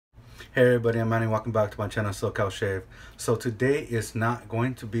Hey everybody, I'm Manny. Welcome back to my channel, SoCal Shave. So today is not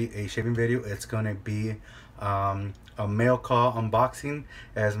going to be a shaving video. It's going to be a mail call unboxing.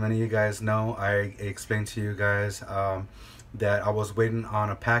 As many of you guys know, I explained to you guys that I was waiting on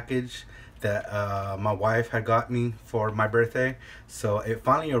a package that my wife had got me for my birthday. So it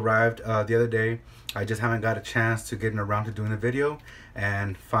finally arrived the other day. I just haven't got a chance to get around to doing a video,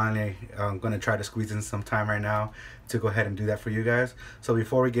 and finally I'm going to try to squeeze in some time right now to go ahead and do that for you guys. So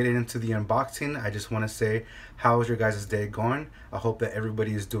before we get into the unboxing, I just want to say, how is your guys' day going? I hope that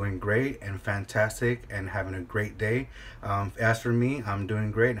everybody is doing great and fantastic and having a great day. As for me, I'm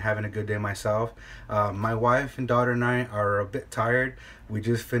doing great and having a good day myself. My wife and daughter and I are a bit tired. We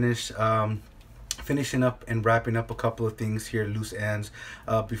just finished finishing up and wrapping up a couple of things here, loose ends,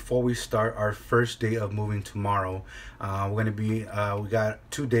 before we start our first day of moving tomorrow. We're gonna be we got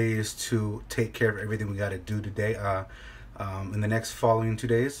 2 days to take care of everything we got to do today, in the next following 2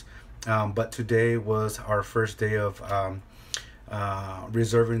 days, but today was our first day of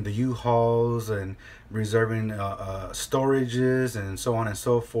reserving the U-Hauls and reserving storages and so on and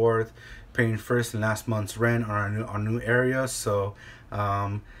so forth, paying first and last month's rent on our new area. So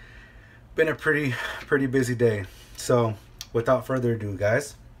been a pretty busy day. So without further ado,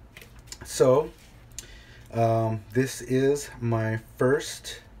 guys, so this is my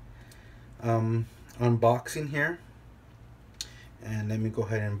first unboxing here, and let me go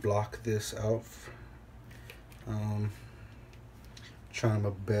ahead and block this out. Trying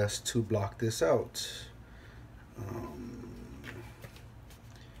my best to block this out.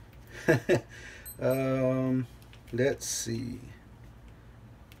 Let's see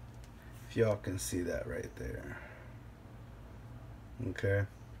if y'all can see that right there. Okay,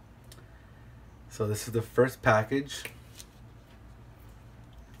 so this is the first package,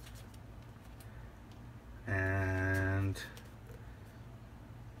 and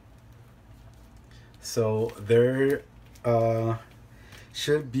so there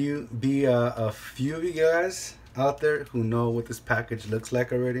should be a few of you guys out there who know what this package looks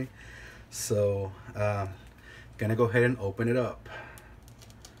like already. So gonna go ahead and open it up.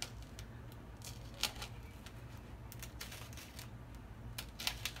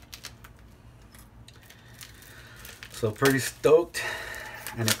 So pretty stoked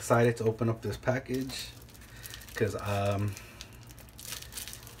and excited to open up this package, because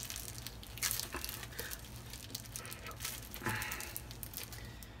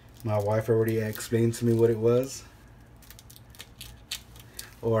my wife already explained to me what it was,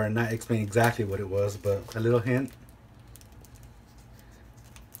 or not explain exactly what it was, but a little hint.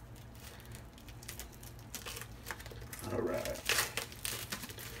 All right.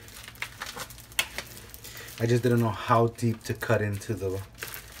 I just didn't know how deep to cut into the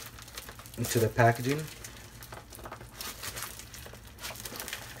packaging.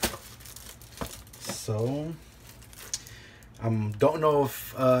 So don't know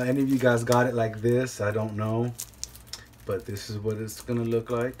if any of you guys got it like this. I don't know, but this is what it's gonna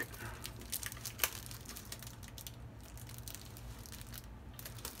look like.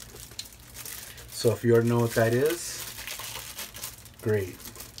 So if you already know what that is, great.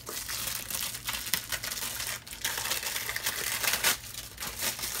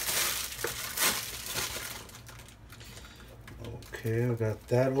 Okay, I got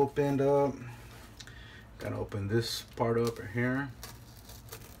that opened up. Gotta open this part up right here.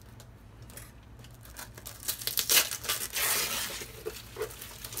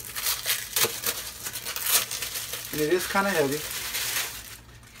 And it is kind of heavy.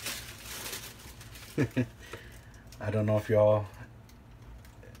 I don't know if y'all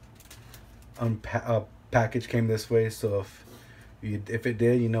package came this way, so if it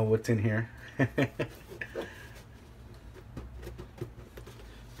did, you know what's in here.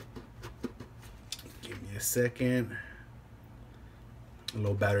 Second, a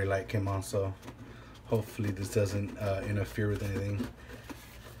little battery light came on, so hopefully this doesn't interfere with anything.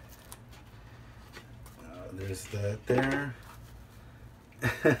 There's that there.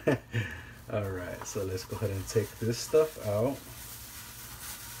 All right, so let's go ahead and take this stuff out.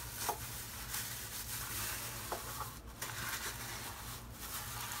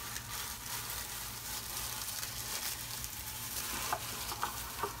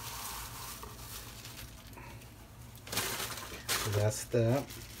 That's that.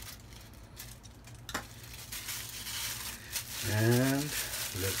 And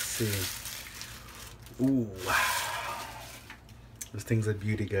let's see. Ooh, wow. This thing's a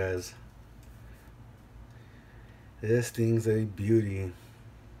beauty, guys. This thing's a beauty.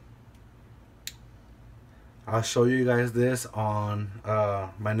 I'll show you guys this on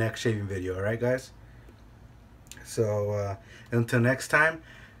my next shaving video, alright guys? So until next time,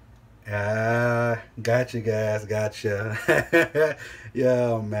 Gotcha, guys. Gotcha.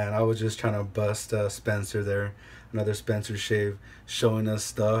 Yeah, man. I was just trying to bust Spencer there. Another Spencer shave, showing us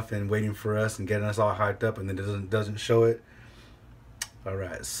stuff and waiting for us and getting us all hyped up, and then doesn't show it. All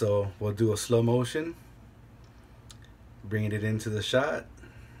right, so we'll do a slow motion, bringing it into the shot,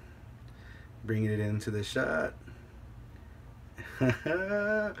 bringing it into the shot.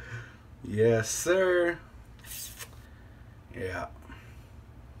 Yes, sir. Yeah.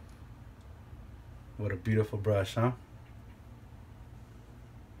 What a beautiful brush, huh?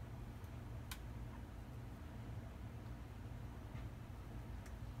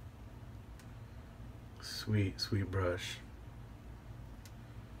 Sweet, sweet brush.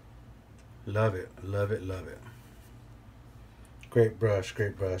 Love it, love it, love it. Great brush,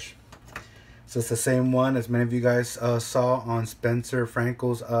 great brush. So it's the same one as many of you guys saw on Spencer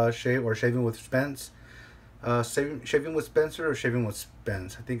Frankel's shave, or Shaving with Spence. Shaving with Spencer or Shaving with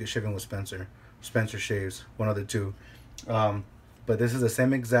Spence. I think it's Shaving with Spencer. Spencer shaves, one of the two. But this is the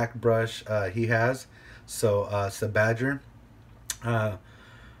same exact brush he has. So it's the Badger.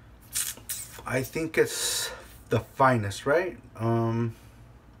 I think it's the finest, right? I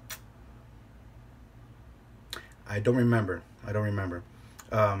don't remember.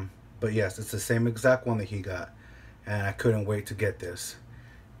 But yes, it's the same exact one that he got, and I couldn't wait to get this.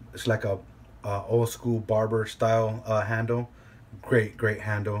 It's like a old school barber style handle. Great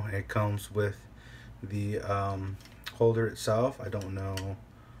handle. It comes with the holder itself. I don't know.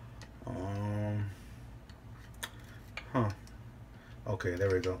 Okay,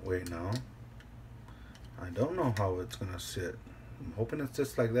 there we go. Wait, no. I don't know how it's gonna sit. I'm hoping it's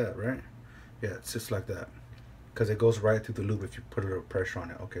just like that, right? Yeah, it's just like that, because it goes right through the loop if you put a little pressure on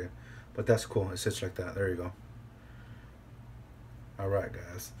it. Okay, but that's cool. It sits like that. There you go. All right,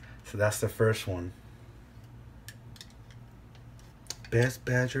 guys. So that's the first one. Best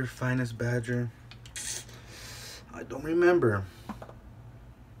Badger, finest Badger. I don't remember.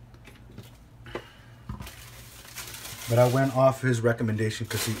 But I went off his recommendation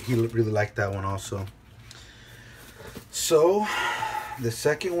because he really liked that one also. So, the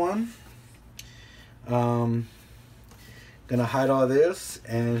second one. Gonna hide all this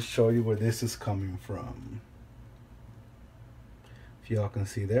and show you where this is coming from. If y'all can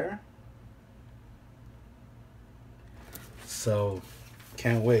see there. So,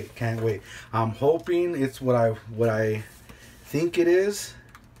 can't wait. I'm hoping it's what I think it is,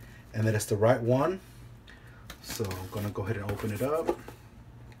 and that it's the right one. So I'm gonna go ahead and open it up.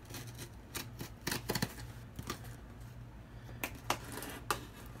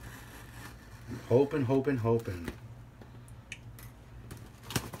 Hoping.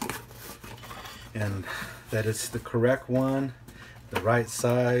 And that it's the correct one, the right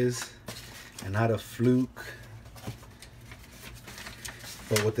size, and not a fluke.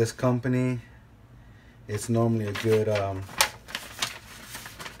 But with this company, it's normally a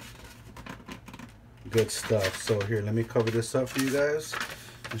good stuff. So here, let me cover this up for you guys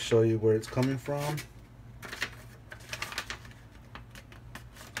and show you where it's coming from.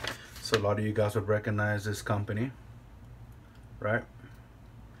 So a lot of you guys would recognize this company, right?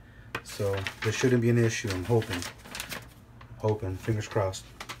 So there shouldn't be an issue. I'm hoping, fingers crossed.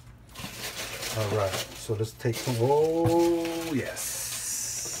 All right, so let's take some. Oh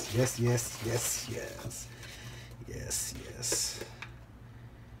yes.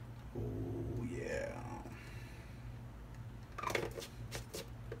 Oh yeah.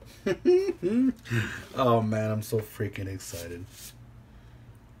 Oh man, I'm so freaking excited.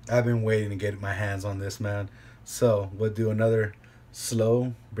 I've been waiting to get my hands on this, man. So we'll do another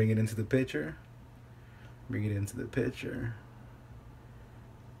slow, bring it into the picture. Can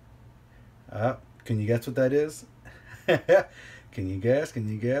you guess what that is? Can you guess? Can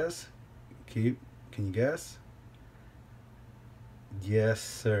you guess? Yes,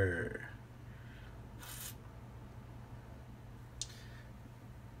 sir.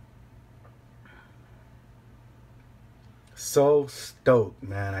 So stoked,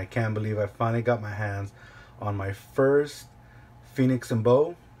 man. I can't believe I finally got my hands on my first Phoenix and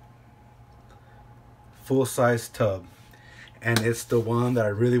Bow full-size tub. And it's the one that I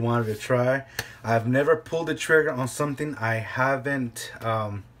really wanted to try. I've never pulled the trigger on something I haven't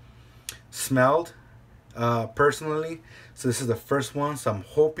smelled personally. So this is the first one. So I'm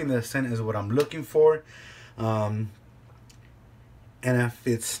hoping the scent is what I'm looking for. And if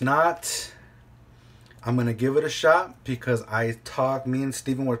it's not, I'm gonna give it a shot, because me and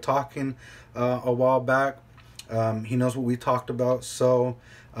Steven were talking a while back. He knows what we talked about. So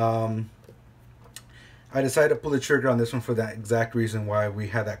I decided to pull the trigger on this one for that exact reason why we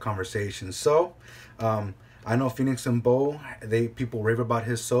had that conversation. So I know Phoenix and Bo, people rave about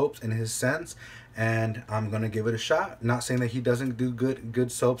his soaps and his scents, and I'm gonna give it a shot. Not saying that he doesn't do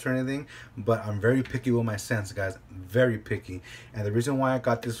good soaps or anything, but I'm very picky with my scents, guys. Very picky. And the reason why I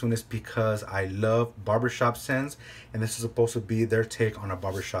got this one is because I love barbershop scents, and this is supposed to be their take on a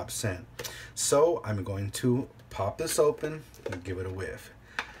barbershop scent. So I'm going to pop this open and give it a whiff.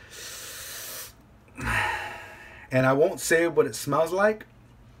 And I won't say what it smells like,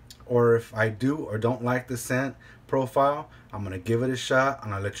 or if I do or don't like the scent profile. I'm gonna give it a shot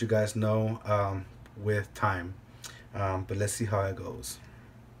and I'll let you guys know with time. But let's see how it goes.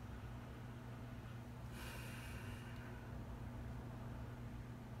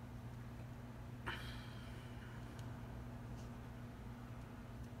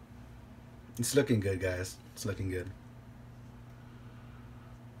 It's looking good, guys. It's looking good.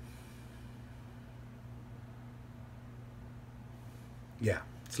 Yeah,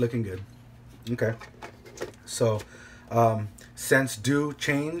 it's looking good. Okay. So scents do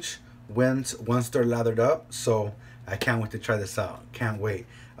change once they're lathered up, so I can't wait to try this out. Can't wait.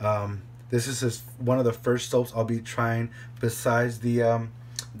 This is one of the first soaps I'll be trying besides the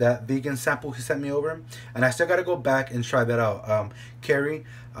that vegan sample he sent me over, and I still got to go back and try that out. Carrie,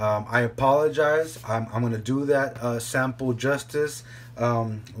 I apologize. I'm gonna do that sample justice.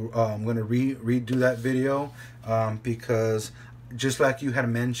 I'm gonna redo that video because just like you had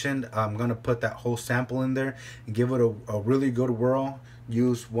mentioned, I'm gonna put that whole sample in there and give it a really good whirl.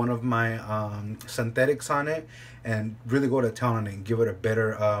 Use one of my synthetics on it and really go to town on it and give it a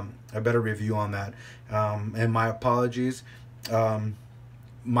better review on that. And my apologies,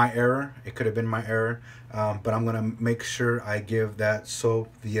 my error. It could have been my error, but I'm gonna make sure I give that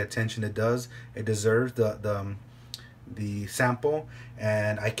soap the attention it deserves, the sample.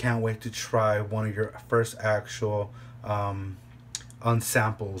 And I can't wait to try one of your first actual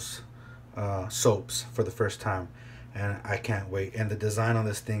unsamples soaps for the first time, and I can't wait. And the design on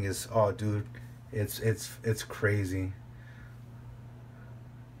this thing is, oh dude, it's crazy.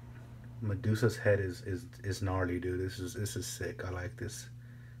 Medusa's head is gnarly, dude. This is sick. I like this.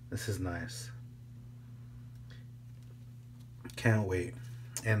 This is nice. Can't wait.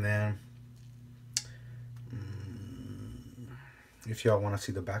 And then if y'all want to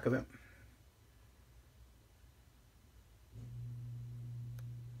see the back of it,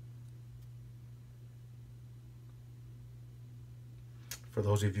 for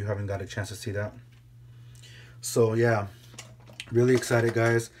those of you who haven't got a chance to see that. So yeah, really excited,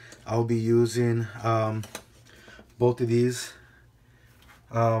 guys. I'll be using both of these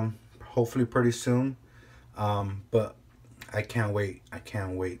hopefully pretty soon, but I can't wait. I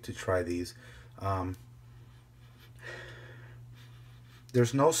can't wait to try these.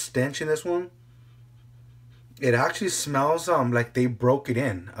 There's no stench in this one. It actually smells like they broke it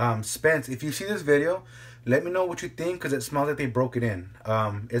in. Spence, if you see this video, let me know what you think, because it smells like they broke it in.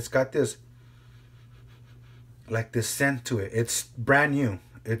 It's got this scent to it. It's brand new.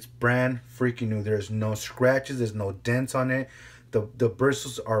 It's brand freaking new. There's no scratches. There's no dents on it. The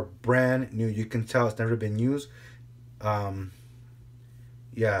bristles are brand new. You can tell it's never been used. Yeah,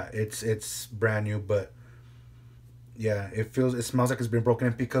 it's brand new, but yeah, it smells like it's been broken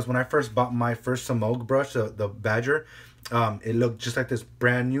in, because when I first bought my first Semogue brush, the Badger, it looked just like this,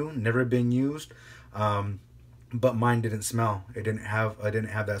 brand new, never been used. But mine didn't smell. I didn't have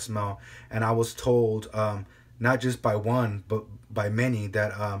that smell. And I was told, not just by one, but by many,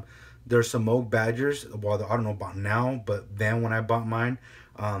 that there's Semogue Badgers, well, I don't know about now, but then when I bought mine,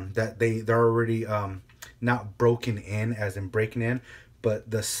 that they're already not broken in as in breaking in, but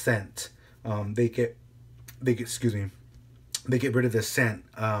the scent, they get excuse me, they get rid of the scent,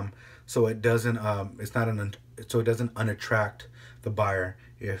 so it doesn't so it doesn't unattract the buyer,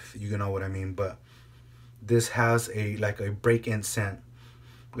 if you know what I mean. But this has a break-in scent,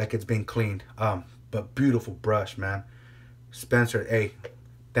 like it's been cleaned. But beautiful brush, man. Spencer, hey,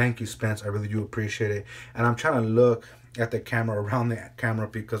 thank you, Spence. I really do appreciate it. And I'm trying to look at the camera, around the camera,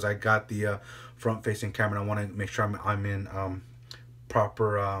 because I got the front-facing camera, and I want to make sure I'm in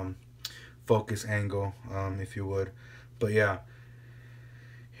proper focus angle, if you would. But yeah,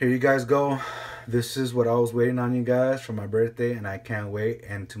 here you guys go. This is what I was waiting on, you guys, for my birthday, and I can't wait.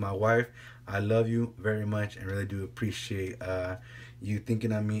 And to my wife, I love you very much and really do appreciate you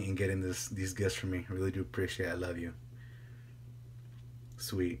thinking of me and getting these gifts for me. I really do appreciate it. I love you.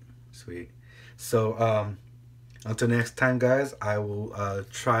 Sweet. So until next time, guys, I will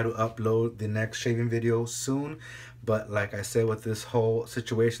try to upload the next shaving video soon. But like I said, with this whole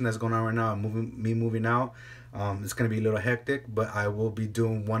situation that's going on right now, me moving out, it's going to be a little hectic. But I will be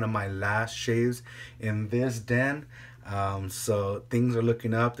doing one of my last shaves in this den. So things are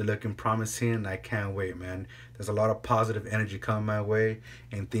looking up, they're looking promising, and I can't wait, man. There's a lot of positive energy coming my way,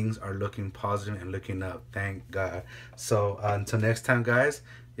 and things are looking positive and looking up. Thank God. So until next time, guys,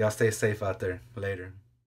 y'all stay safe out there. Later.